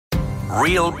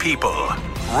Real people,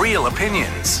 real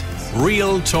opinions.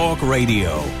 Real Talk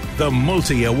Radio. The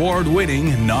multi-award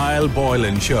winning Niall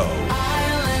Boylan Show.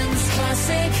 Ireland's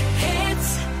classic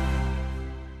hits.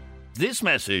 This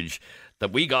message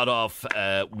that we got off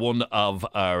one of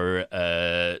our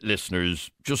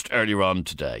listeners just earlier on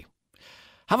today.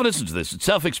 Have a listen to this. It's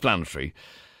self-explanatory.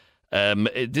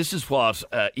 This is what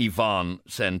Yvonne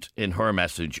sent in her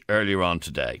message earlier on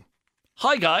today.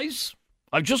 Hi guys,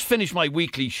 I've just finished my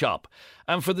weekly shop,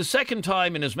 and for the second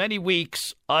time in as many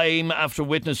weeks, I'm after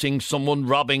witnessing someone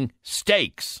robbing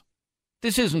steaks.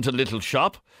 This isn't a little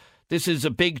shop. This is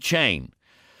a big chain.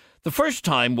 The first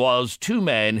time was two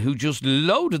men who just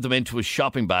loaded them into a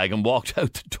shopping bag and walked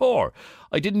out the door.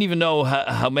 I didn't even know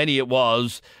how many it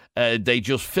was. They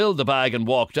just filled the bag and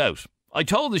walked out. I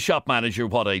told the shop manager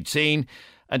what I'd seen,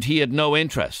 and he had no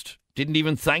interest. Didn't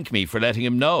even thank me for letting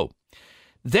him know.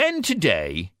 Then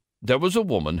today, there was a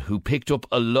woman who picked up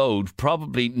a load,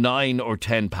 probably 9 or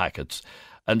 10 packets,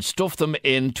 and stuffed them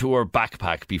into her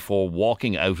backpack before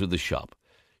walking out of the shop.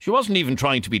 She wasn't even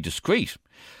trying to be discreet.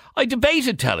 I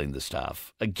debated telling the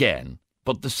staff again,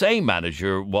 but the same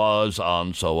manager was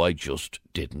on, so I just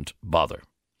didn't bother.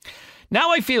 Now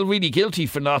I feel really guilty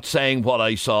for not saying what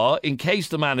I saw, in case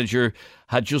the manager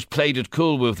had just played it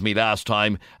cool with me last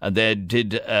time and then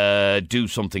did do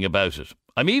something about it.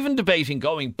 I'm even debating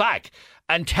going back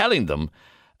and telling them,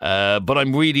 but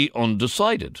I'm really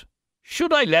undecided.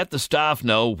 Should I let the staff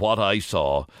know what I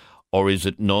saw, or is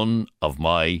it none of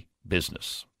my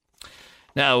business?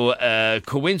 Now,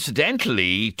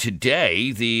 coincidentally,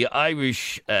 today, the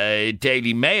Irish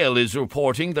Daily Mail is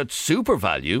reporting that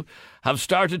SuperValu have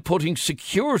started putting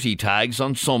security tags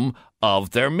on some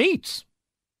of their meats,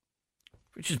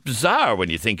 which is bizarre when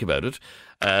you think about it.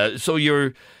 So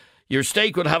your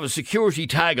steak will have a security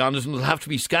tag on it, and it'll have to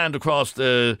be scanned across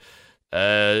the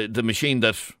machine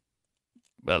that,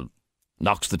 well,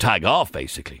 knocks the tag off,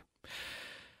 basically.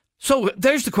 So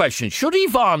there's the question. Should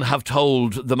Yvonne have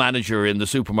told the manager in the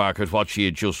supermarket what she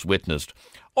had just witnessed?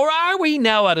 Or are we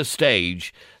now at a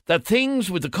stage that things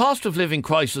with the cost of living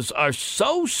crisis are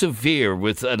so severe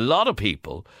with a lot of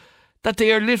people that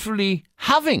they are literally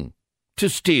having to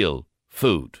steal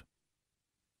food?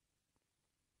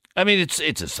 I mean, it's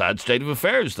a sad state of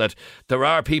affairs that there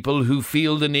are people who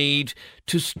feel the need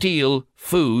to steal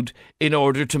food in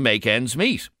order to make ends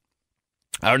meet.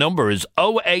 Our number is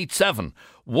 087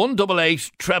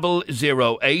 188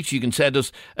 0008. You can send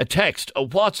us a text, a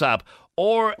WhatsApp,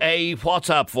 or a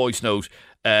WhatsApp voice note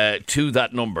to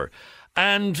that number.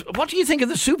 And what do you think of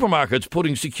the supermarkets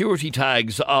putting security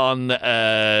tags on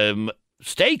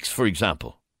steaks, for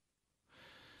example?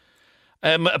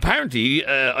 Apparently,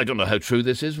 I don't know how true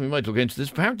this is. We might look into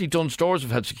this. Apparently, Dunnes Stores have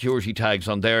had security tags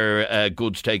on their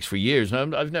good steaks for years.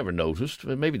 Now, I've never noticed.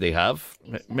 Maybe they have.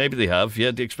 Maybe they have. Yeah,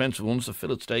 the expensive ones, the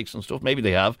fillet steaks and stuff. Maybe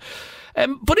they have.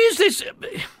 But is this...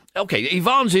 Okay,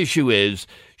 Yvonne's issue is,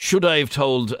 should I have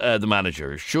told the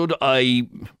manager? Should I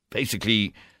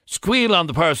basically squeal on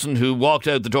the person who walked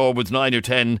out the door with 9 or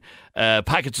 10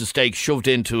 packets of steak shoved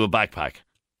into a backpack?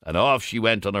 And off she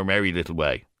went on her merry little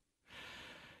way.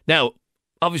 Now,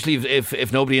 obviously,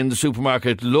 if nobody in the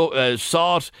supermarket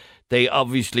saw it, they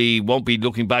obviously won't be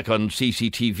looking back on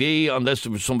CCTV unless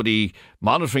there was somebody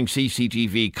monitoring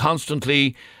CCTV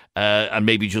constantly and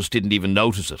maybe just didn't even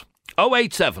notice it.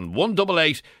 087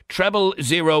 188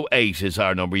 0008 is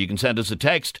our number. You can send us a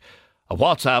text, a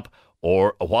WhatsApp,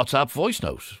 or a WhatsApp voice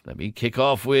note. Let me kick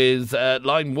off with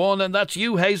line 1, and that's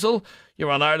you, Hazel.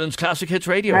 You're on Ireland's Classic Hits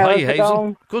Radio. Hi, Hazel.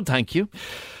 Going? Good, thank you.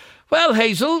 Well,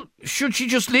 Hazel, should she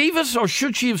just leave it, or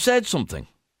should she have said something?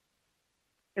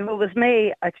 If it was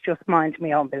me, I'd just mind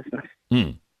my own business.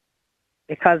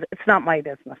 Because it's not my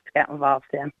business to get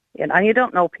involved in. And you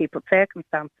don't know people's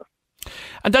circumstances.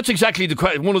 And that's exactly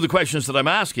one of the questions that I'm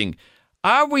asking.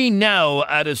 Are we now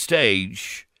at a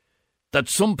stage that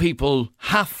some people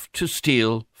have to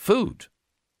steal food?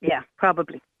 Yeah,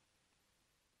 probably.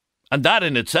 And that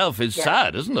in itself is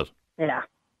sad, isn't it? Yeah.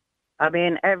 I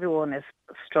mean, everyone is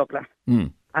struggling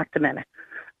at the minute.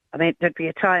 I mean, there'd be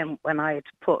a time when I'd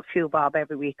put a few bob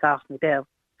every week off my bill,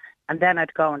 and then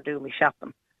I'd go and do my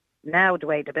shopping. Now, the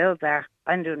way the bills are,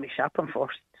 I'm doing my shopping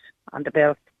first, and the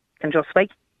bills can just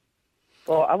wait.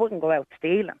 But I wouldn't go out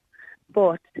stealing.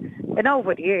 But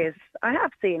over the years, I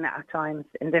have seen it at times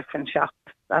in different shops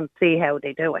and see how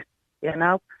they do it,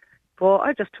 But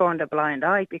I just turned a blind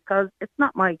eye because it's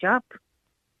not my job.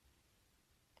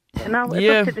 It's up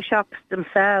to the shops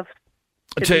themselves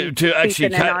to actually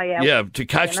to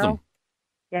catch them.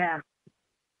 Yeah.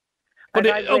 But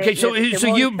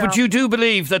you do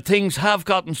believe that things have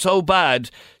gotten so bad,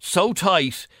 so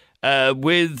tight,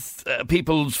 with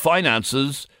people's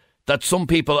finances that some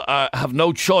people have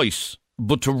no choice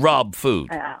but to rob food.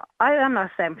 I am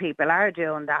not saying people are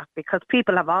doing that, because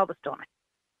people have always done it.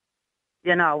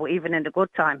 You know, even in the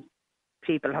good times,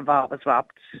 people have always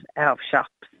robbed out of shops.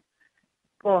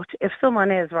 But if someone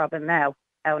is robbing now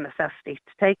out of necessity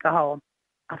to take it home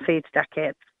and feed their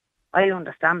kids, I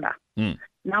understand that.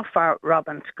 Not for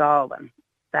robbing to go and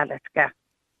sell it to get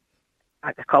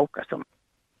like a Coke or something.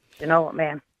 You know what I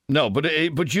mean? No,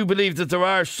 but you believe that there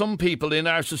are some people in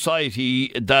our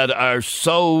society that are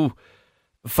so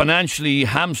financially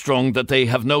hamstrung that they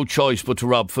have no choice but to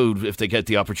rob food if they get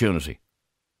the opportunity.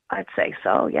 I'd say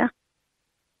so, yeah.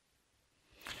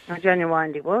 I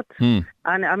genuinely would. And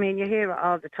I mean, you hear it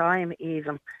all the time,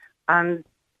 even. And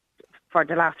for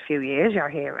the last few years, you're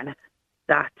hearing it,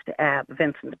 that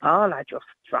Vincent de Paul are just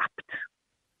dropped.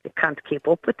 They can't keep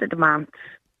up with the demand.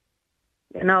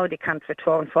 You know, they can't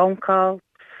return phone calls.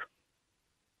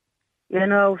 You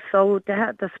know, so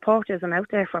the support isn't out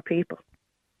there for people.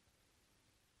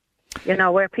 You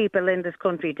know, where people in this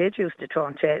country did used to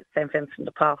turn to St. Vincent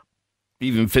de Paul.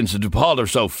 Even Vincent de Paul are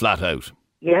so flat out.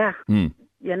 Yeah. You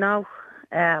know,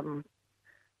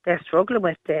 they're struggling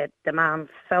with the demand.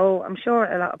 So I'm sure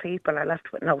a lot of people are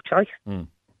left with no choice.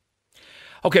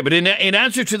 Okay, but in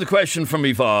answer to the question from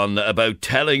Yvonne about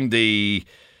telling the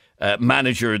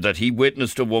manager that he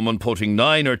witnessed a woman putting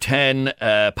 9 or 10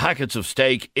 packets of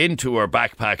steak into her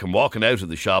backpack and walking out of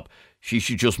the shop, she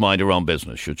should just mind her own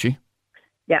business, should she?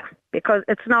 Yeah, because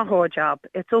it's not her job.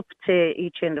 It's up to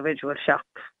each individual shop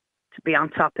to be on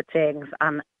top of things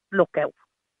and look out.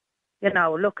 You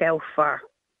know, look out for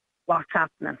what's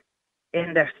happening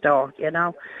in their store, you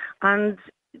know. And,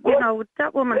 you know,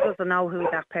 that woman doesn't know who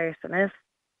that person is.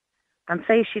 And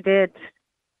say she did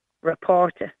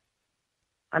report it,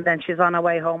 and then she's on her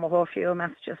way home with her few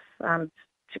messages and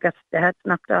she gets the head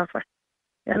knocked off her,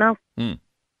 you know,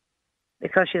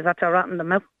 because she's at her rotting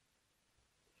them out.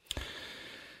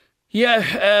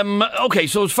 Yeah, okay,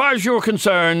 so as far as you're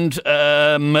concerned,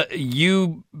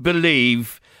 you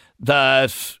believe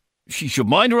that she should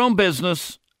mind her own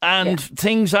business, and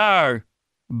things are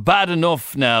bad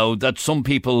enough now that some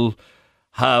people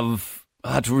have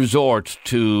had to resort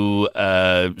to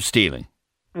stealing.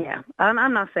 Yeah, and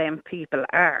I'm not saying people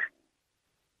are,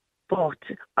 but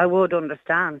I would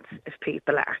understand if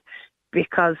people are,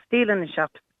 because stealing in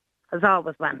shops has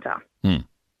always went on.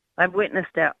 I've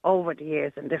witnessed it over the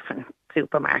years in different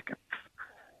supermarkets,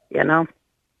 you know.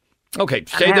 Okay,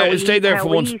 stay there for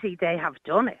one. How easy they have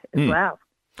done it as well.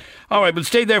 All right, but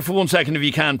stay there for 1 second if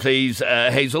you can, please,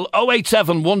 Hazel.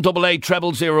 087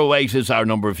 188 0008 is our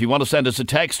number if you want to send us a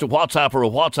text, a WhatsApp or a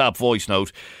WhatsApp voice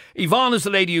note. Yvonne is the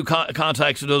lady who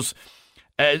contacted us.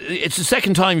 It's the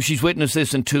second time she's witnessed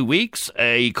this in 2 weeks.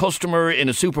 A customer in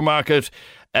a supermarket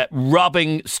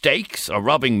robbing steaks, or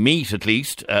robbing meat at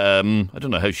least. I don't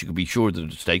know how she could be sure that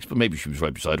it's steaks, but maybe she was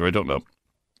right beside her, I don't know.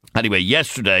 Anyway,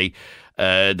 yesterday,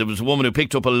 there was a woman who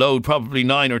picked up a load, probably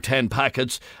 9 or 10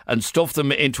 packets, and stuffed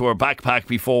them into her backpack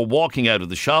before walking out of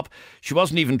the shop. She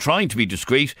wasn't even trying to be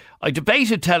discreet. I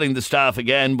debated telling the staff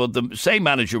again, but the same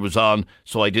manager was on,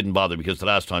 so I didn't bother, because the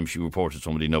last time she reported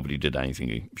somebody, nobody did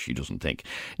anything, she doesn't think.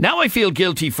 Now I feel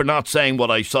guilty for not saying what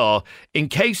I saw, in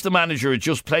case the manager had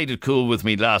just played it cool with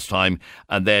me last time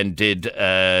and then did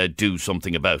do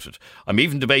something about it. I'm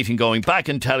even debating going back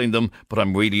and telling them, but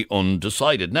I'm really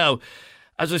undecided. Now,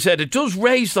 as I said, it does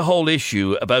raise the whole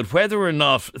issue about whether or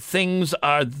not things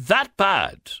are that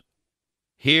bad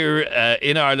here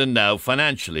in Ireland now,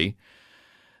 financially,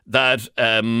 that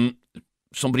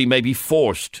somebody may be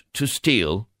forced to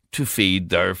steal to feed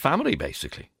their family,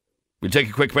 basically. We'll take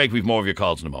a quick break. We've more of your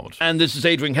calls in a moment. And this is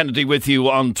Adrian Kennedy with you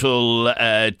until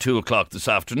 2 o'clock this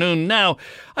afternoon. Now,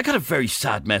 I got a very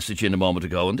sad message in a moment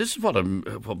ago, and this is what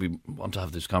we want to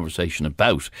have this conversation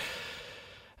about.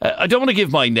 I don't want to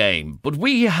give my name, but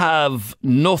we have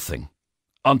nothing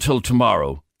until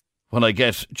tomorrow when I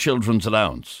get children's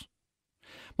allowance.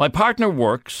 My partner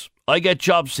works, I get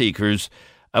job seekers,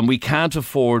 and we can't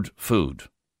afford food.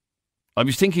 I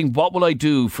was thinking, what will I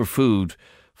do for food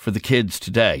for the kids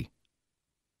today?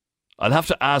 I'll have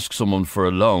to ask someone for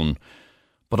a loan,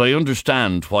 but I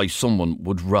understand why someone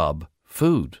would rob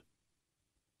food.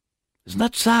 Isn't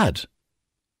that sad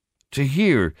to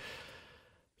hear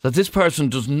that this person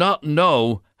does not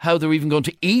know how they're even going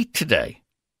to eat today?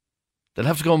 They'll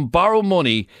have to go and borrow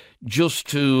money just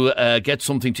to get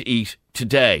something to eat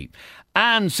today.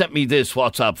 Anne sent me this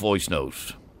WhatsApp voice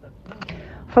note.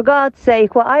 For God's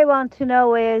sake, what I want to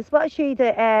know is, what is she,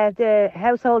 the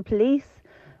household police?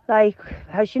 Like,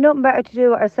 has she nothing better to do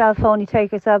with herself, only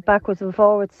take herself backwards and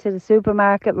forwards to the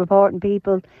supermarket reporting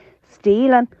people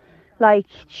stealing? Like,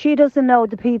 she doesn't know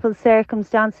the people's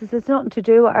circumstances. It's nothing to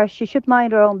do with her. She should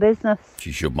mind her own business.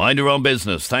 She should mind her own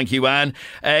business. Thank you, Anne.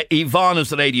 Yvonne is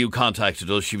the lady who contacted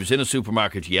us. She was in a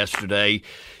supermarket yesterday.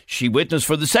 She witnessed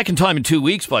for the second time in 2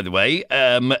 weeks, by the way,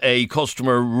 a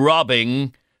customer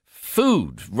robbing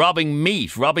food, robbing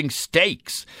meat, robbing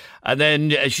steaks. And then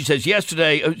she says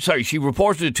she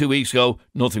reported it 2 weeks ago,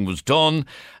 nothing was done.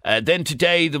 Then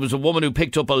today there was a woman who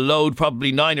picked up a load,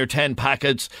 probably 9 or 10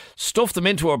 packets, stuffed them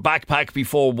into her backpack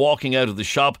before walking out of the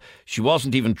shop. She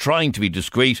wasn't even trying to be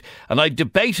discreet. And I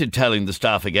debated telling the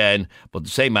staff again, but the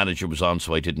same manager was on,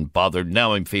 so I didn't bother.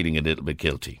 Now I'm feeling a little bit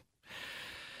guilty.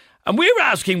 And we're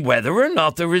asking whether or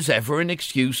not there is ever an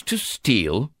excuse to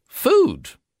steal food.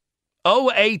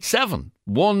 087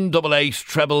 188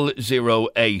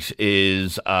 0008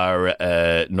 is our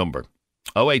number.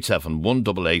 087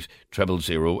 188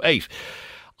 0008.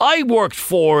 I worked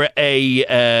for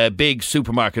a big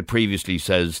supermarket previously,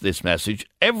 says this message.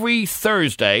 Every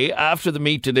Thursday after the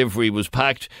meat delivery was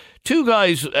packed, two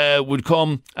guys would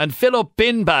come and fill up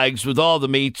bin bags with all the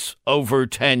meats over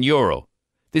 €10.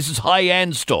 This is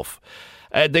high-end stuff.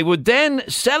 They would then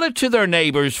sell it to their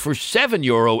neighbours for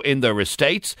 €7 in their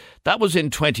estates. That was in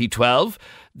 2012.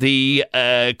 The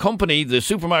company, the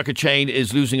supermarket chain,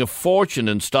 is losing a fortune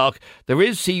in stock. There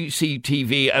is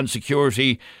CCTV and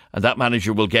security, and that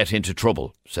manager will get into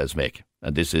trouble, says Mick.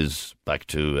 And this is back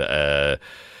to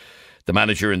the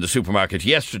manager in the supermarket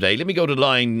yesterday. Let me go to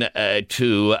line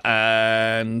 2,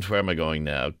 and where am I going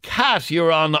now? Kat,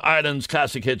 you're on Ireland's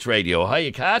Classic Hits Radio.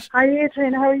 Hiya, Kat. Hi,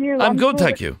 Adrian. How are you? I'm good,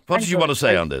 thank you. What did you want to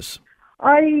say on this?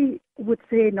 I would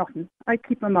say nothing. I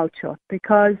keep my mouth shut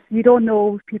because you don't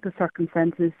know people's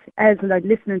circumstances. As like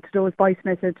listening to those voice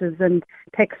messages and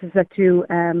texts that you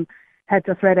had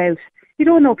just read out, you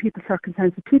don't know people's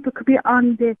circumstances. People could be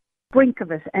on the brink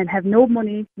of it and have no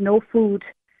money, no food,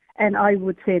 and I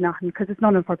would say nothing because it's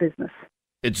none of our business.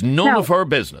 It's none of her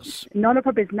business. None of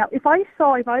her business. Now, if I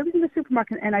was in the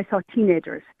supermarket and I saw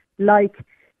teenagers like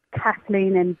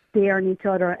tackling and daring each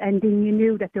other, and then you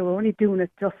knew that they were only doing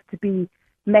it just to be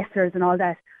messers and all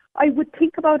that, I would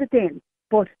think about it then.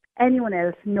 But anyone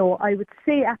else, no, I would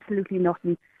say absolutely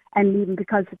nothing and leave them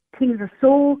because things are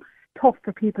so tough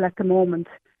for people at the moment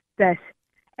that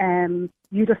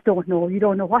you just don't know. You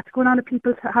don't know what's going on in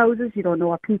people's houses. You don't know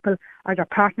what people, are their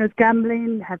partners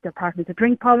gambling, have their partners a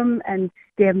drink problem, and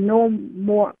they have no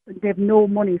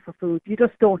money for food. You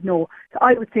just don't know. So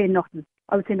I would say nothing.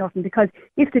 Because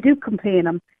if they do complain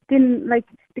them, then like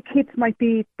the kids might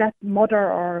be that mother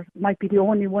or might be the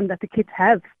only one that the kids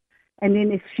have. And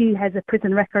then if she has a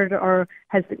prison record or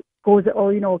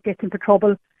gets into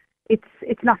trouble,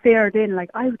 it's not fair then.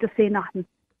 Like I would just say nothing.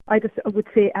 I would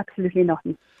say absolutely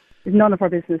nothing. It's none of our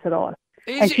business at all.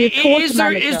 Is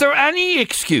there any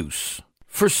excuse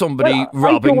for somebody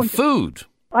robbing food?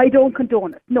 I don't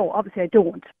condone it. No, obviously I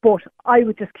don't. But I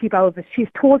would just keep out of it. She's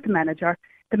told the manager.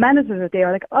 The managers are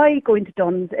there. Like I go into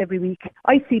Dunn's every week.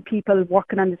 I see people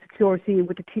working on the security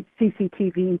with the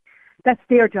CCTV. That's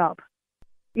their job.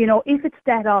 You know, if it's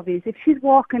that obvious, if she's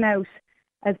walking out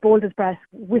as bold as brass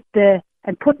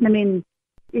and putting them in,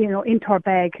 you know, into her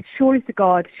bag, surely to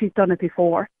God she's done it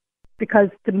before. Because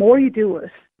the more you do it,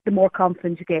 the more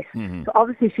confidence you get. Mm-hmm. So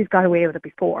obviously she's got away with it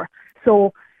before.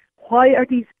 So why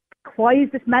is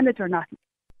this manager not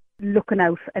looking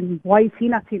out, and why is he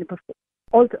not seeing it before?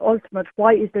 Ultimate,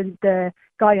 why is the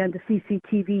guy on the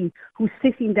CCTV who's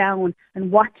sitting down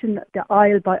and watching the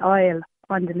aisle by aisle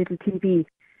on the little TV?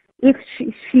 If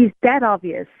she's that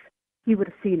obvious, he would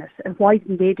have seen it. And why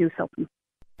didn't they do something?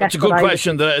 That's a good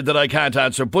question that I can't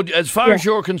answer. But as far as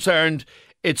you're concerned,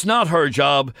 it's not her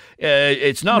job.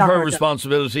 It's not her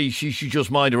responsibility. She should just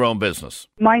mind her own business.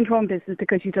 Mind her own business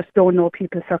because you just don't know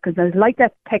people's circumstances. Like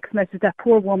that text message, that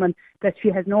poor woman that she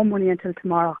has no money until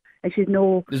tomorrow. And she's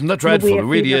Isn't that dreadful? It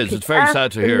really is. It's very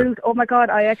sad to hear. Oh my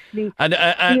God, I actually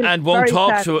and won't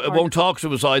talk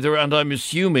to us either. And I'm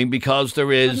assuming because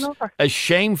there is a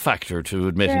shame factor to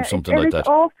admitting something like that. It's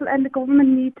awful, and the government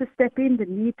need to step in. They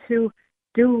need to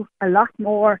do a lot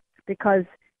more because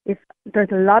if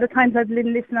there's a lot of times I've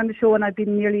been listening on the show and I've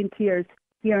been nearly in tears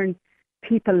hearing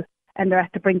people and they're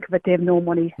at the brink of it. They have no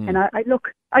money, and I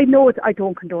know I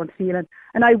don't condone stealing,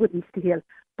 and I wouldn't steal,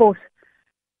 but.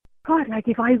 God, like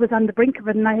if I was on the brink of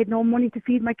it and I had no money to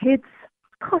feed my kids,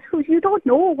 God, you don't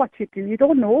know what you do. You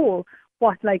don't know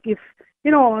what, like if,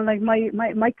 you know, like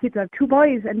my kids have 2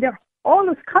 boys and they're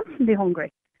always constantly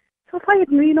hungry. So if I had,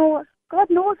 you know,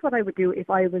 God knows what I would do if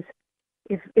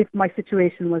my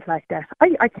situation was like that.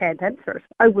 I can't answer it.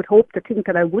 I would hope to think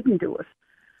that I wouldn't do it.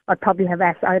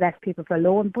 I'd ask people for a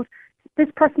loan, but this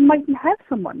person mightn't have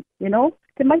someone, you know.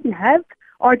 They mightn't have,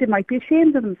 or they might be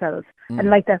ashamed of themselves. And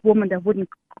like that woman that wouldn't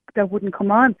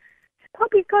come on,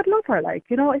 probably God love her, like,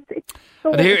 you know. It's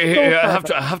so. And here, it's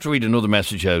so I have to read another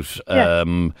message out.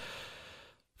 Yeah.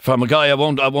 From a guy, I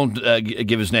won't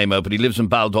give his name out, but he lives in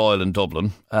Baldoyle in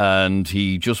Dublin, and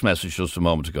he just messaged us a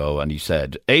moment ago, and he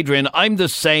said, Adrian, I'm the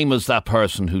same as that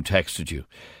person who texted you.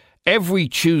 Every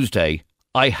Tuesday,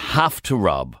 I have to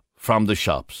rob from the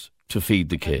shops to feed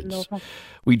the kids.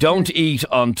 We don't eat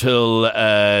until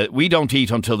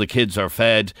the kids are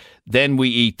fed. Then we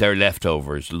eat their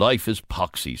leftovers. Life is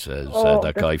poxy, says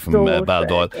that guy from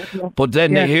Baldoyle. But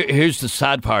then here's the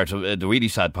sad part, the really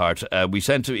sad part. He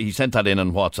sent that in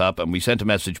on WhatsApp, and we sent a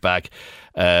message back.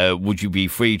 Would you be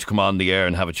free to come on the air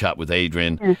and have a chat with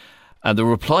Adrian? Yeah. And the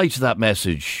reply to that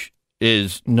message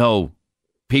is no.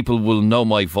 People will know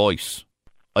my voice.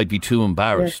 I'd be too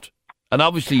embarrassed, and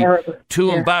obviously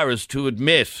too embarrassed to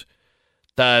admit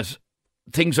that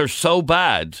things are so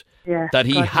bad that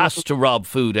he has to rob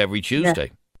food every Tuesday.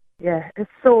 Yeah,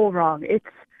 it's so wrong. It's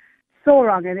so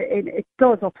wrong, and it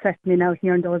does upset me now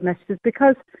hearing those messages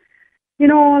because, you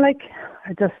know, like,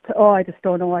 I just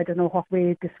don't know. I don't know what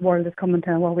way this world is coming to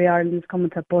and what way Ireland is coming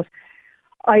to, but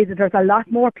there's a lot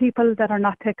more people that are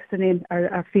not texting in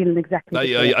are feeling exactly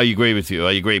the same. I agree with you.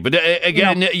 I agree. But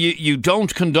again, you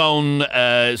don't condone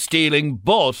stealing,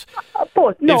 but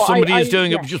if somebody is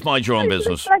doing it, just mind your own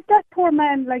business. Like that poor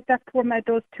man,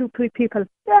 those two people.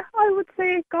 Yeah, I would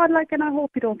say, God, like, and I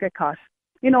hope you don't get caught.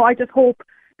 You know, I just hope,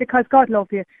 because God love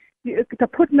you. They're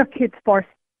putting their kids first.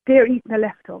 They're eating the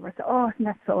leftovers. Oh, isn't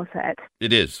that so sad?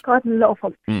 It is. God love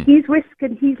him. He's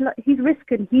risking.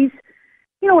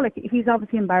 You know, like, he's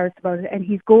obviously embarrassed about it, and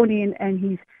he's going in and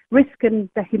he's risking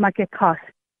that he might get caught.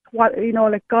 What, you know,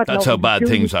 like, God knows. That's how bad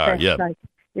things are, yeah. Like,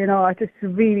 you know, it's just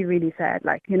really, really sad,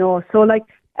 like, you know. So, like,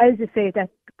 as you say,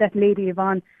 that lady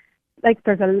Yvonne, like,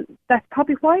 that's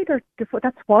probably why they're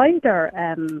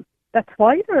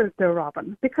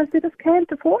robbing, because they just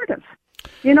can't afford it.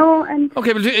 You know, and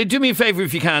okay, well, do me a favour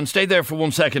if you can. Stay there for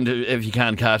 1 second if you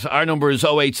can, Kat. Our number is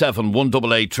 087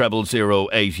 188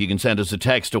 0008. You can send us a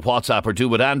text, a WhatsApp, or do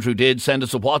what Andrew did. Send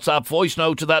us a WhatsApp voice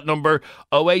note to that number,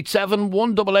 087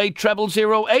 188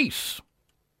 0008.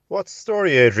 What's the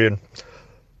story, Adrian?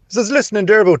 I was listening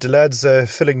there about the lads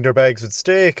filling their bags with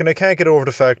steak, and I can't get over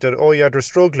the fact that, they're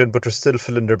struggling, but they're still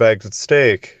filling their bags with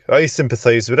steak. I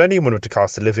sympathise with anyone with the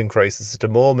cost of living crisis at the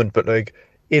moment, but, like,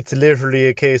 it's literally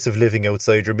a case of living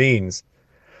outside your means.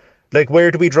 Like,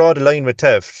 where do we draw the line with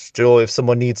theft? You know, if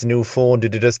someone needs a new phone,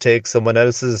 did they just take someone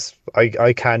else's?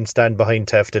 I can't stand behind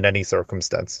theft in any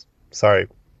circumstance. Sorry.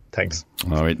 Thanks.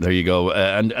 All right, there you go.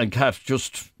 And Kat,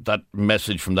 just that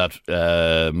message from that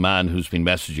man who's been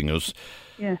messaging us,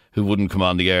 who wouldn't come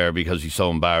on the air because he's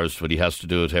so embarrassed, but he has to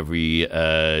do it every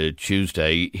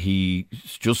Tuesday. He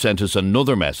just sent us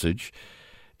another message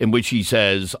in which he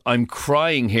says, I'm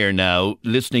crying here now,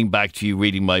 listening back to you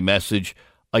reading my message.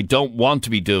 I don't want to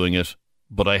be doing it,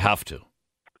 but I have to.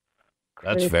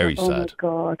 That's very sad. Oh, my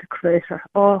God, the creator.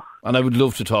 Oh. And I would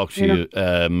love to talk to you.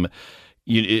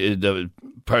 The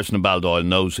person in Baldoyle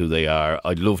knows who they are.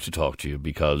 I'd love to talk to you,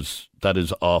 because that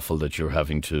is awful that you're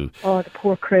having to the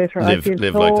poor creator.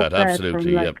 live like that.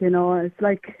 Absolutely, like, you know, it's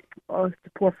like, the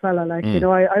poor fella, like, you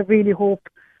know, I really hope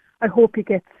he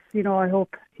gets, you know, I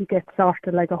hope he gets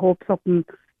sorted. Like, I hope something,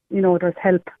 you know, there's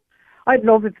help. I'd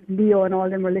love if Leo and all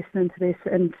them were listening to this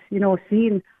and, you know,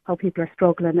 seeing how people are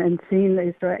struggling and seeing,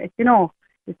 you know,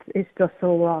 it's just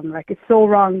so wrong. Like, it's so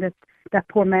wrong that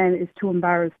poor man is too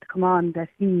embarrassed to come on, that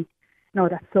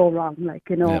that's so wrong. Like,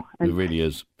 you know. Yeah, it really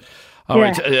is. All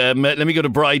right, let me go to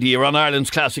Bridie. You're on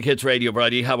Ireland's Classic Hits Radio.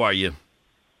 Bridie, how are you?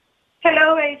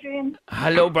 Hello, Adrian.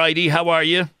 Hello, Bridie, how are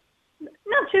you?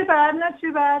 Not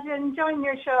too bad. Enjoying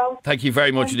your show. Thank you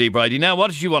very much indeed, Bridie. Now,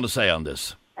 what did you want to say on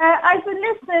this? I've been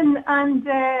listening, and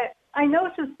I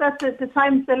noticed that at the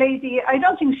times the lady, I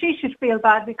don't think she should feel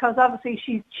bad, because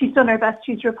obviously she's done her best.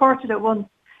 She's reported it once.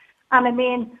 And I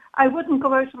mean, I wouldn't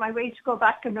go out of my way to go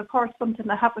back and report something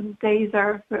that happened days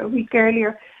or a week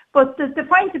earlier. But the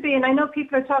point of being, I know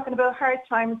people are talking about hard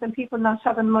times and people not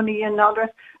having money and all the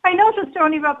rest. I noticed they're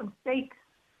only robbing steak.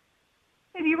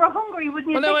 If you were hungry,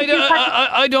 wouldn't you? Well,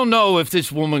 I don't know if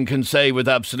this woman can say with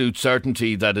absolute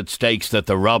certainty that it's steaks that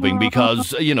they're robbing,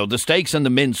 because, you know, the steaks and the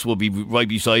mince will be right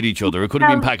beside each other. It could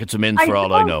have been packets of mince for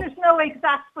all I know. There's no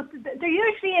exact, but they're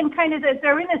usually in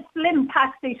they're in a slim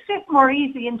pack. They fit more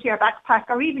easy into your backpack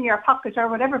or even your pocket or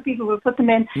whatever people will put them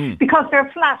in, because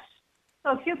they're flat.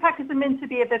 So a few packets of mince would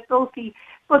be a bit bulky.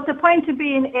 But the point of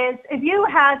being is, if you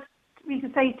had, we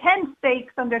could say, 10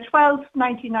 steaks and they're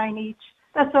 $12.99 each,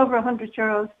 that's over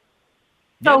 €100.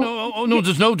 Yeah, So no,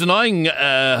 there's no denying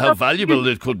how valuable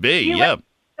it could be. you Yeah.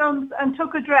 went and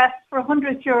took a dress for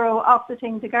 €100 off the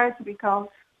thing the guards would be called.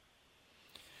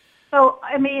 So,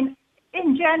 I mean,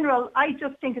 in general, I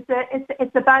just think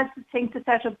it's a bad thing to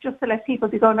set up just to let people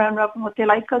be going around robbing what they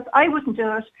like, because I wouldn't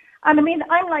do it. And I mean,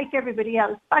 I'm like everybody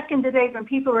else. Back in the day when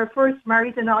people were first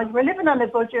married and all, you were living on a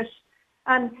budget,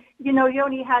 and, you know, you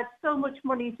only had so much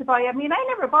money to buy. I mean, I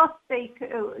never bought steak,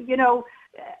 you know,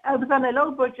 I was on a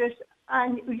low budget,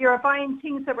 and you're buying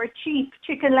things that were cheap,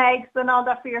 chicken legs and all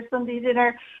that for your Sunday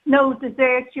dinner, no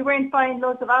desserts, you weren't buying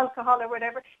loads of alcohol or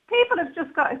whatever. People have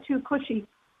just got it too cushy.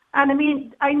 And I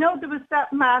mean, I know there was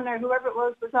that man or whoever it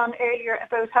was on earlier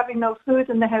about having no food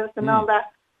in the house and all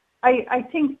that. I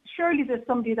think surely there's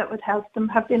somebody that would help them.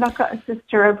 Have they not got a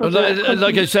sister or brother?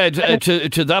 Like I said,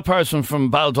 to that person from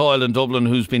Baldoyle in Dublin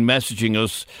who's been messaging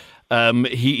us,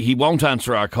 he won't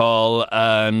answer our call,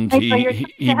 and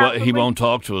he won't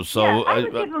talk to us. So yeah, I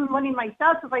would give him money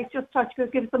myself if I just thought you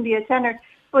could give somebody a tenner.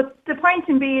 But the point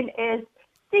in being is,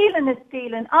 stealing is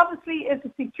stealing. Obviously, if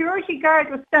a security guard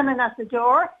was standing at the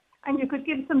door and you could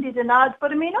give somebody the nod.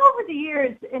 But I mean, over the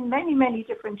years, in many, many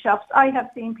different shops, I have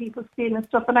seen people stealing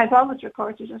stuff, and I've always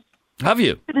reported it. Have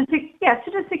you? To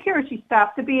the security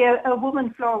staff, to be a woman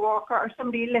floor walker or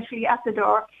somebody literally at the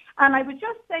door. And I would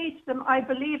just say to them, I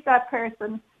believe that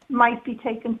person might be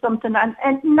taking something.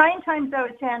 And 9 times out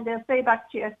of 10, they'll say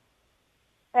back to you,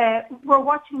 we're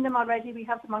watching them already, we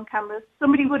have them on cameras.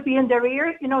 Somebody would be in their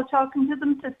ear, you know, talking to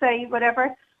them to say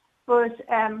whatever. But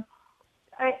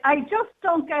I just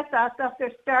don't get that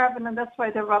they're starving and that's why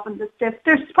they're robbing the stiff.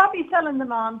 They're probably selling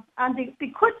them on, and they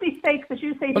could be steaks, as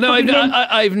you say. Well, no,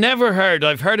 I've never heard.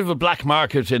 I've heard of a black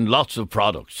market in lots of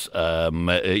products.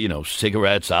 You know,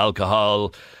 cigarettes,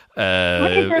 alcohol,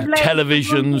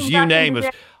 televisions, you name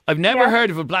it. I've never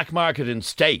heard of a black market in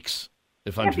steaks,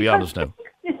 if I'm to be honest now.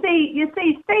 You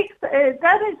see, steaks,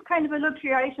 that is kind of a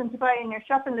luxury item to buy in your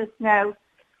shopping list now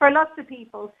for lots of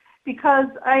people. Because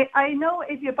I know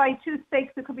if you buy 2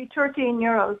 steaks, it could be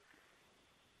 €13.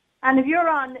 And if you're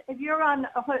on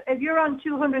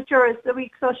 €200 a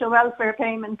week social welfare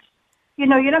payment, you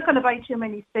know, you're not going to buy too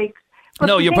many steaks. But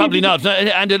no, you're probably not.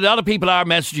 And a lot of people are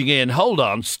messaging in, hold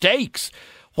on, steaks?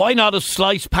 Why not a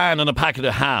sliced pan and a packet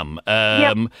of ham?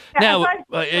 Sorry,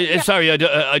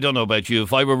 I don't know about you.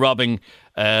 If I were robbing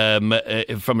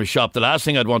from a shop, the last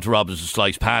thing I'd want to rob is a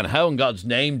sliced pan. How in God's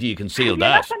name do you conceal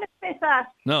that? You're not going to fit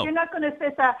that. No. You're not going to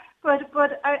fit that. But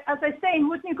as I was saying,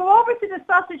 wouldn't you go over to the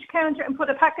sausage counter and put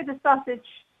a packet of sausage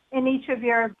in each of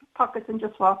your pockets and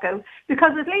just walk out?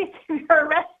 Because at least if you're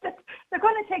arrested, they're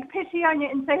going to take pity on you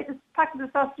and say this packet of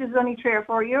sausage is only €3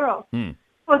 or €4.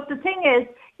 But the thing is,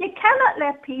 you cannot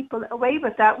let people away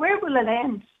with that. Where will it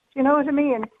end? Do you know what I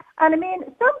mean? And I mean,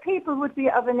 some people would be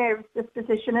of a nervous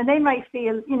disposition and they might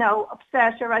feel, you know,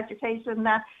 upset or agitated and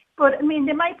that. But I mean,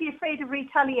 they might be afraid of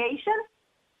retaliation.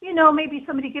 You know, maybe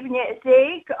somebody giving you a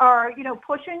dig or, you know,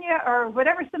 pushing you or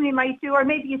whatever somebody might do. Or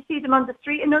maybe you see them on the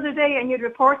street another day and you'd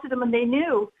report to them and they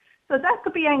knew. So that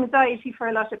could be anxiety for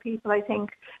a lot of people, I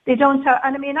think. They don't have,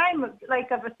 and I mean, I'm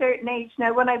like of a certain age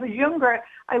now. When I was younger,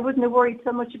 I wouldn't have worried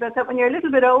so much about that. When you're a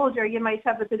little bit older, you might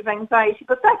have a bit of anxiety.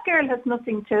 But that girl has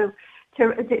nothing to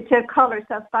call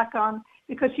herself back on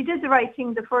because she did the right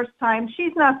thing the first time.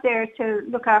 She's not there to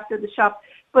look after the shop.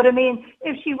 But I mean,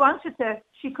 if she wanted to,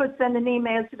 she could send an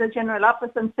email to the general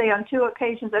office and say, on 2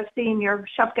 occasions I've seen your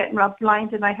shop getting robbed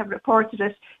blind and I have reported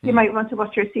it. You might want to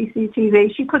watch your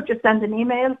CCTV. She could just send an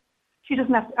email. She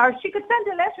doesn't have to, or she could send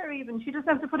a letter even. She doesn't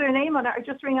have to put her name on it or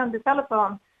just ring on the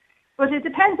telephone. But it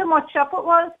depends on what shop it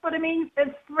was. But I mean,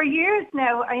 for years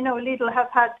now, I know Lidl have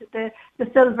had the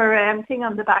silver thing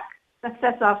on the back that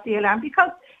sets off the alarm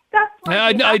because that's what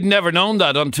I'd never known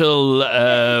that until,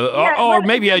 or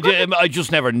maybe I did. I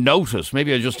just never noticed.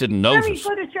 Maybe I just didn't notice.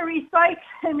 Very good at your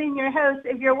recycling in your house.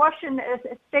 If you're washing a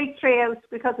steak tray out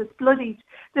because it's bloodied,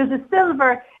 there's a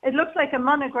silver. It looks like a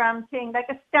monogram thing, like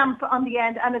a stamp on the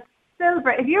end, and it's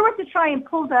silver. If you were to try and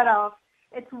pull that off,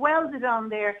 it's welded on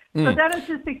there. So that is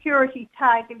a security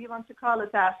tag, if you want to call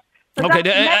it that. So okay,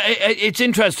 it's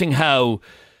interesting how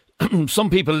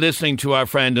some people listening to our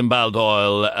friend in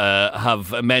Baldoyle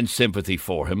have immense sympathy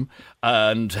for him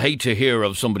and hate to hear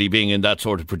of somebody being in that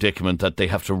sort of predicament that they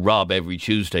have to rob every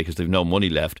Tuesday because they've no money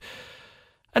left.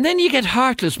 And then you get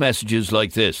heartless messages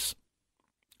like this.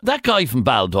 That guy from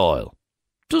Baldoyle,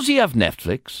 does he have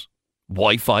Netflix?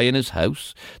 Wi-Fi in his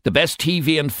house? The best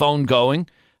TV and phone going?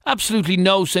 Absolutely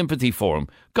no sympathy for him.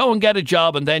 Go and get a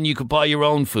job and then you could buy your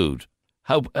own food.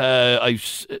 How I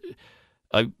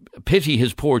pity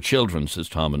his poor children, says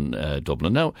Tom in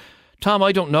Dublin. Now, Tom,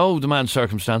 I don't know the man's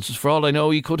circumstances. For all I know,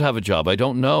 he could have a job. I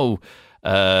don't know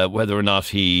whether or not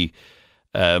he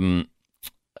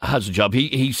has a job.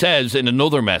 He says in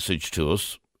another message to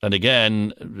us, and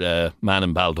again, man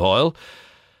in Baldoyle,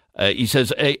 he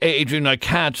says, Adrian, I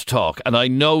can't talk, and I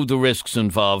know the risks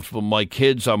involved, but my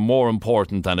kids are more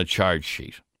important than a charge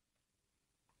sheet.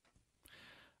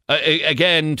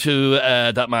 Again, to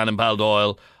that man in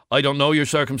Baldoyle, I don't know your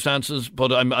circumstances,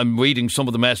 but I'm reading some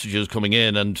of the messages coming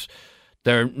in, and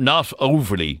they're not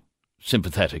overly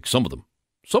sympathetic, some of them.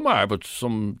 Some are, but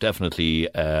some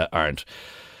definitely aren't.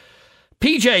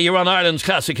 PJ, you're on Ireland's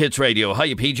Classic Hits Radio.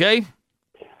 Hiya, PJ.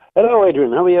 Hello,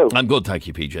 Adrian. How are you? I'm good, thank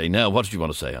you, PJ. Now, what did you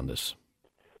want to say on this?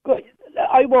 Good.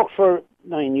 I worked for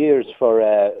 9 years for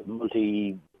a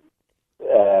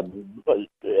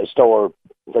store,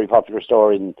 very popular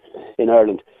store in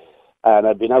Ireland, and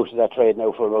I've been out of that trade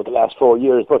now for about the last 4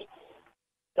 years. But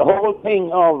the whole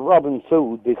thing of robbing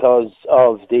food because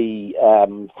of the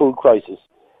food crisis,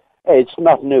 it's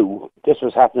not new. This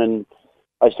was happening.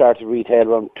 I started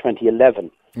retail around 2011.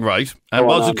 Right. And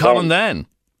was it common then?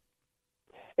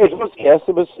 It was, yes,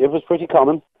 it was pretty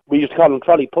common. We used to call them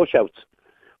trolley push-outs.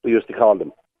 We used to call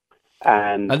them.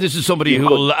 And this is somebody who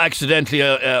will accidentally,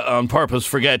 on purpose,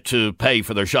 forget to pay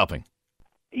for their shopping.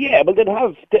 Yeah, but they'd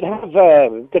have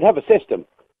a system.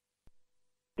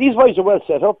 These guys are well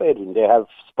set up, Adrian. They have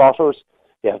spotters.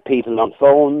 They have people on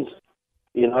phones.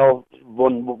 You know,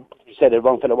 one said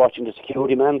one fellow watching the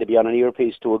security man. They'd be on an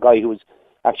earpiece to a guy who was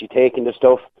actually taking the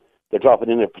stuff. They drop it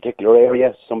in a particular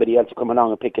area. Somebody else come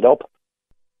along and pick it up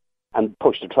and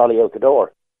push the trolley out the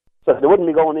door. So they wouldn't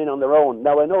be going in on their own.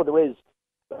 Now, I know there is,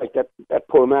 like that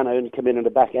poor man, I only came in on the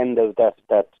back end of that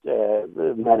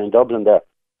man in Dublin there.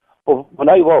 But when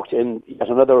I walked in at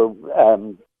another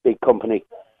big company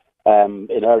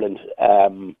in Ireland,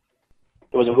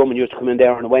 there was a woman who used to come in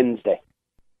there on a Wednesday,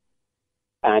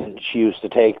 and she used to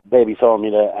take baby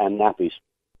formula and nappies.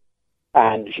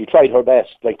 And she tried her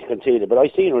best, like, to conceal it, but I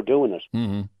seen her doing it.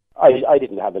 Mm-hmm. I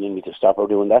didn't have it in me to stop her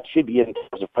doing that. She'd be in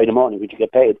because of Friday morning when she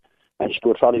get paid, and she'd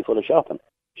do a trolley full of shopping.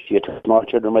 She had two small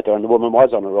children with her, and the woman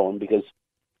was on her own because...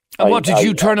 And what, did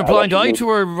you turn a blind eye to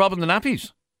her robbing the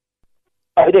nappies?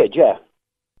 I did, yeah.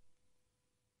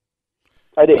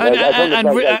 I did.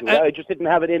 I just didn't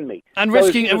have it in me. And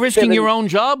risking your own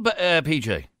job,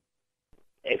 PJ?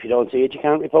 If you don't see it, you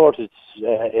can't report it,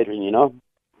 Adrian, you know.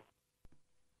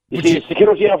 You see,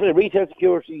 security officer, retail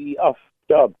security off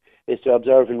job is to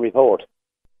observe and report,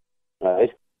 right?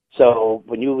 So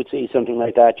when you would see something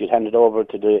like that, you'd hand it over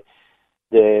to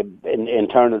the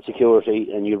internal security,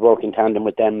 and you'd work in tandem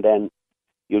with them. Then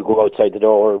you'd go outside the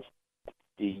door.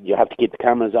 You have to keep the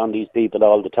cameras on these people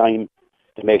all the time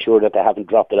to make sure that they haven't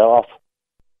dropped it off.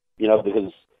 You know,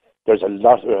 because there's a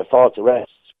lot of false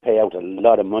arrests pay out a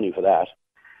lot of money for that,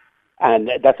 and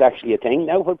that's actually a thing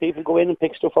now where people go in and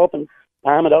pick stuff up and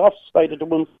palm it off, slide it to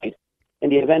one side, in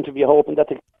the event of you hoping that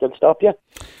they'll stop you.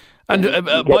 And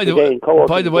by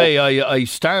the way, I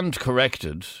stand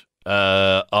corrected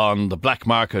on the black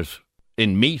market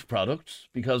in meat products,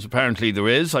 because apparently there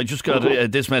is. I just got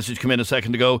this message come in a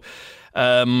second ago.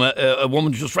 A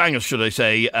woman just rang us, should I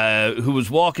say, who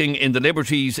was walking in the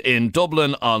Liberties in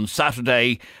Dublin on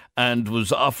Saturday and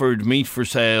was offered meat for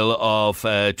sale of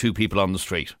two people on the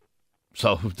street.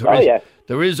 So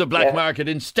there is a black market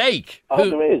in steak. Oh,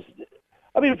 there is.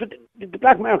 I mean, for the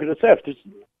black market itself, there's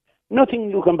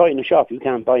nothing you can buy in a shop you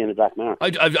can't buy in a black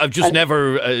market. I've just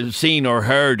never seen or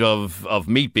heard of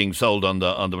meat being sold on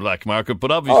the black market,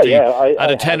 but obviously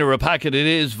at a tenner a packet, it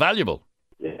is valuable.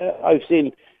 I've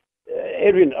seen,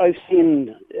 Adrian,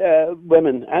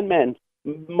 women and men,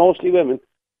 mostly women,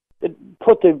 that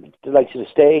put the likes of the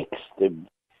steaks,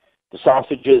 the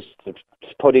sausages, the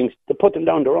puddings, they put them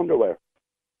down their underwear.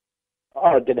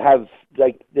 Or they'd have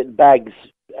like the bags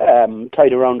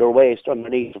tied around their waist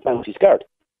underneath a fancy skirt,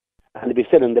 and they'd be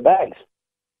filling the bags.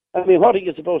 I mean, what are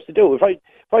you supposed to do? If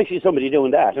I see somebody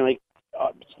doing that, and I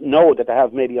know that they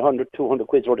have maybe 100, 200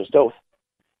 quid's worth of stuff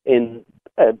in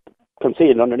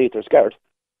concealed underneath their skirt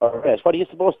or vest, what are you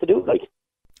supposed to do? Like,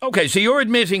 okay, so you're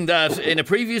admitting that in a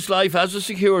previous life as a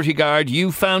security guard,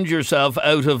 you found yourself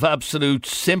out of absolute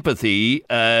sympathy,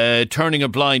 turning a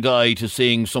blind eye to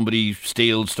seeing somebody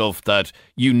steal stuff that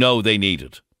you know they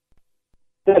needed.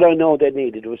 That I know they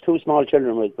needed. There was two small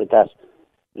children with that.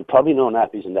 There's probably no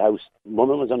nappies in the house.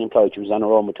 Woman was unemployed. She was on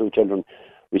her own with two children,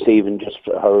 receiving just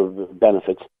her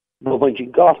benefits. But when she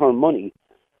got her money,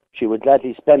 she would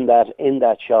gladly spend that in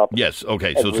that shop. Yes,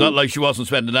 okay. So it's not like she wasn't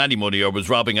spending any money or was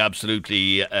robbing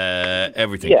absolutely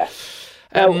everything. Yeah.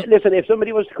 Now, listen, if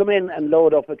somebody was to come in and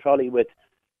load up a trolley with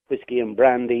whiskey and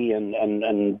brandy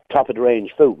and top of the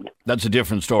range food. That's a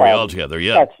different story altogether.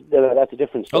 Yeah, that's a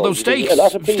different story. Although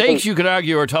steaks, you could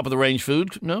argue are top of the range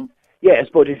food. No. Yes,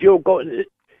 but if you're going,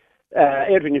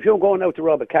 Adrian, if you're going out to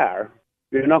rob a car,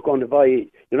 you're not going to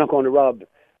rob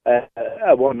a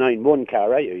 191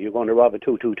 car, are you? You're going to rob a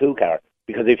 222 car,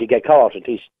 because if you get caught, at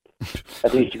least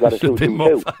you got a 222.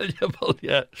 More valuable,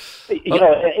 yeah. You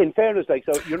know, in fairness, like,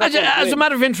 so you're not. As a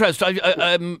matter of interest,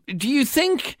 do you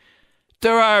think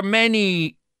there are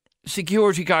many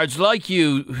security guards like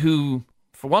you who,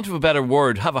 for want of a better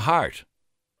word, have a heart?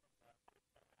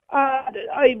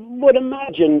 I would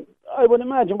imagine,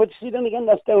 but see, then again,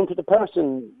 that's down to the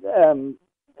person,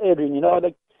 Adrian. You know,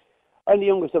 like, I'm the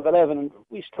youngest of 11, and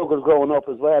we struggled growing up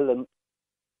as well. And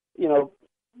you know,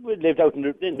 we lived out in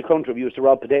the country. We used to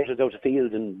rob potatoes out of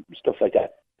fields and stuff like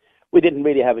that. We didn't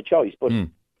really have a choice, but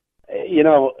you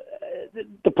know,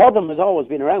 the problem has always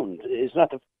been around. It's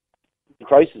not the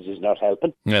crisis is not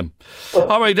helping. Yeah.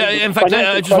 All right. In fact,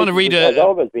 I just want to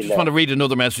read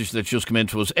another message that's just come in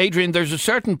to us. Adrian, there's a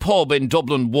certain pub in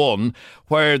Dublin 1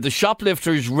 where the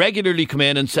shoplifters regularly come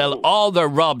in and sell all their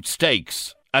robbed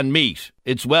steaks and meat.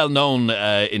 It's well known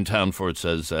in town for it,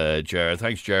 says Ger.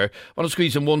 Thanks, Ger. I want to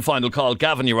squeeze in one final call.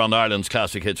 Gavin, you're on Ireland's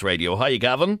Classic Hits Radio. Hi,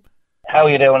 Gavin. How are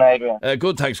you doing, Adrian?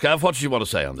 Good, thanks, Gav. What did you want to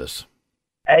say on this?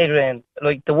 Adrian,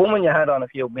 like the woman you had on a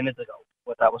few minutes ago,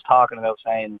 that was talking about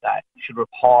saying that you should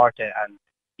report it, and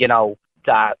you know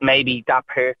that maybe that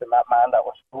person, that man that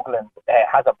was struggling,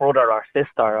 has a brother or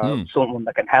sister or someone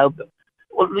that can help them.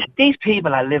 Well, these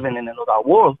people are living in another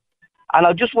world, and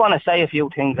I just want to say a few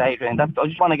things, Adrian. I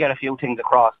just want to get a few things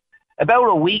across. About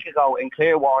a week ago in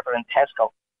Clearwater in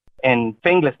Tesco, in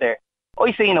Finglas there,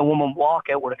 I seen a woman walk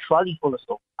out with a trolley full of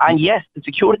stuff, and yes, the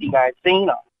security guard seen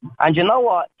her. And you know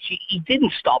what? He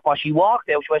didn't stop her. She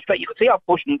walked out. She went straight. You could see her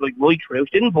pushing like right through.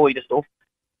 She didn't buy the stuff.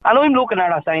 And I'm looking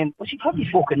at her saying, well, she probably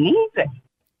fucking needs it.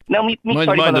 Now,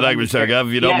 mind the language there, Gav,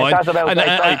 if you don't mind.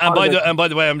 And by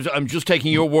the way, I'm just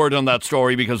taking your word on that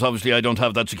story because obviously I don't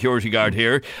have that security guard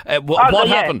here. What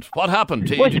happened? What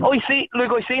happened? I see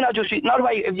now. Just not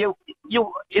way. If you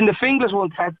in the Finglas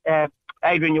one,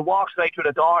 Adrian, you walk straight through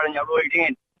the door and you're right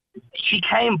in. She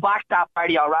came back that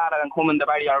barrier rather than coming the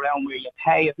barrier around where you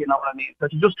pay, if you know what I mean. So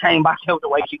she just came back out the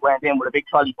way she went in with a big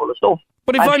trolley full of stuff.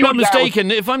 But if I'm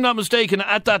not mistaken,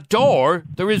 at that door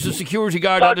there is a security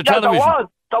guard at the television.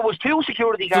 There was two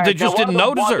security guards. So they just didn't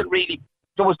notice her.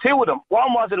 There was two of them.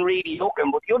 One wasn't really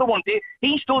looking, but the other one did.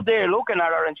 He stood there looking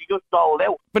at her, and she just stole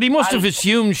out. But he must have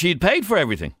assumed she'd paid for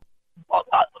everything.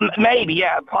 Maybe,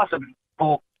 yeah, possibly.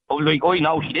 But like, I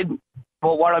know she didn't.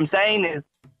 But what I'm saying is,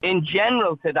 in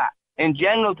general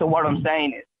to what I'm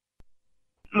saying is,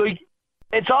 like,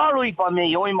 it's all right for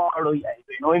me. I'm all right,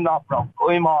 Adrian. I'm not broke.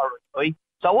 I'm all right.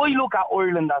 So I look at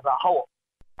Ireland as a whole,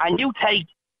 and you take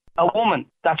a woman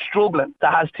that's struggling,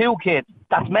 that has two kids,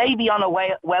 that's maybe on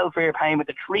a welfare payment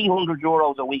of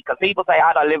 €300 a week, because people say,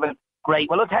 they're living great.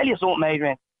 Well, I'll tell you something,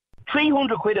 Adrian.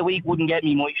 300 quid a week wouldn't get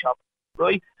me my shop,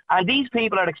 right? And these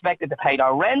people are expected to pay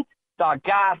their rent, their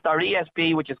gas, their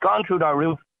ESB, which has gone through their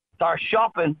roof, they're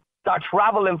shopping, they're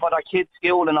travelling for their kids'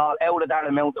 school and all out of that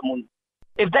amount of money.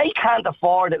 If they can't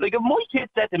afford it, like if my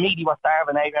kids said to me they were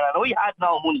starving, Adrian, and I had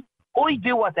no money, I'd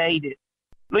do what they did.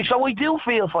 Like, so I do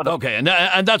feel for them. Okay, and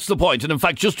that's the point. And in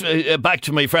fact, just back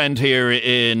to my friend here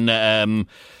in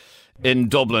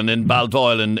Dublin, in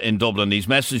Baldoyle in Dublin. He's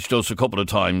messaged us a couple of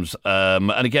times.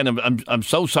 And again, I'm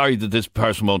so sorry that this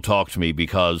person won't talk to me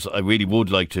because I really would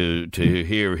like to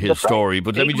hear his story.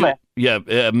 But let me just... Yeah,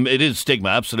 it is stigma,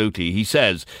 absolutely. He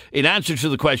says, in answer to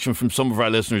the question from some of our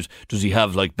listeners, does he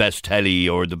have like best telly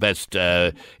or the best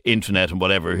internet and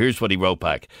whatever? Here's what he wrote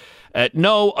back.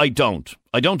 No, I don't.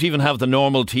 I don't even have the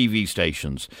normal TV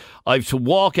stations. I've to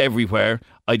walk everywhere.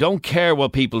 I don't care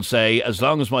what people say as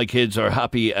long as my kids are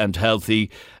happy and healthy.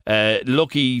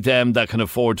 Lucky them that can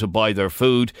afford to buy their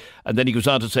food. And then he goes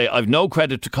on to say, I've no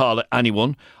credit to call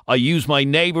anyone. I use my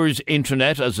neighbour's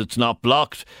internet as it's not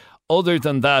blocked. Other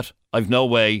than that, I've no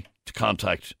way to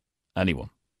contact anyone.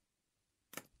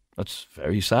 That's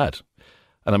very sad.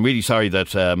 And I'm really sorry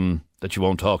that you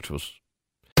won't talk to us.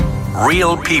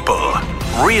 Real people,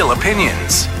 real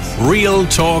opinions. Real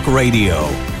Talk Radio.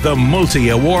 The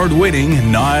multi-award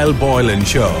winning Niall Boylan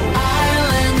Show.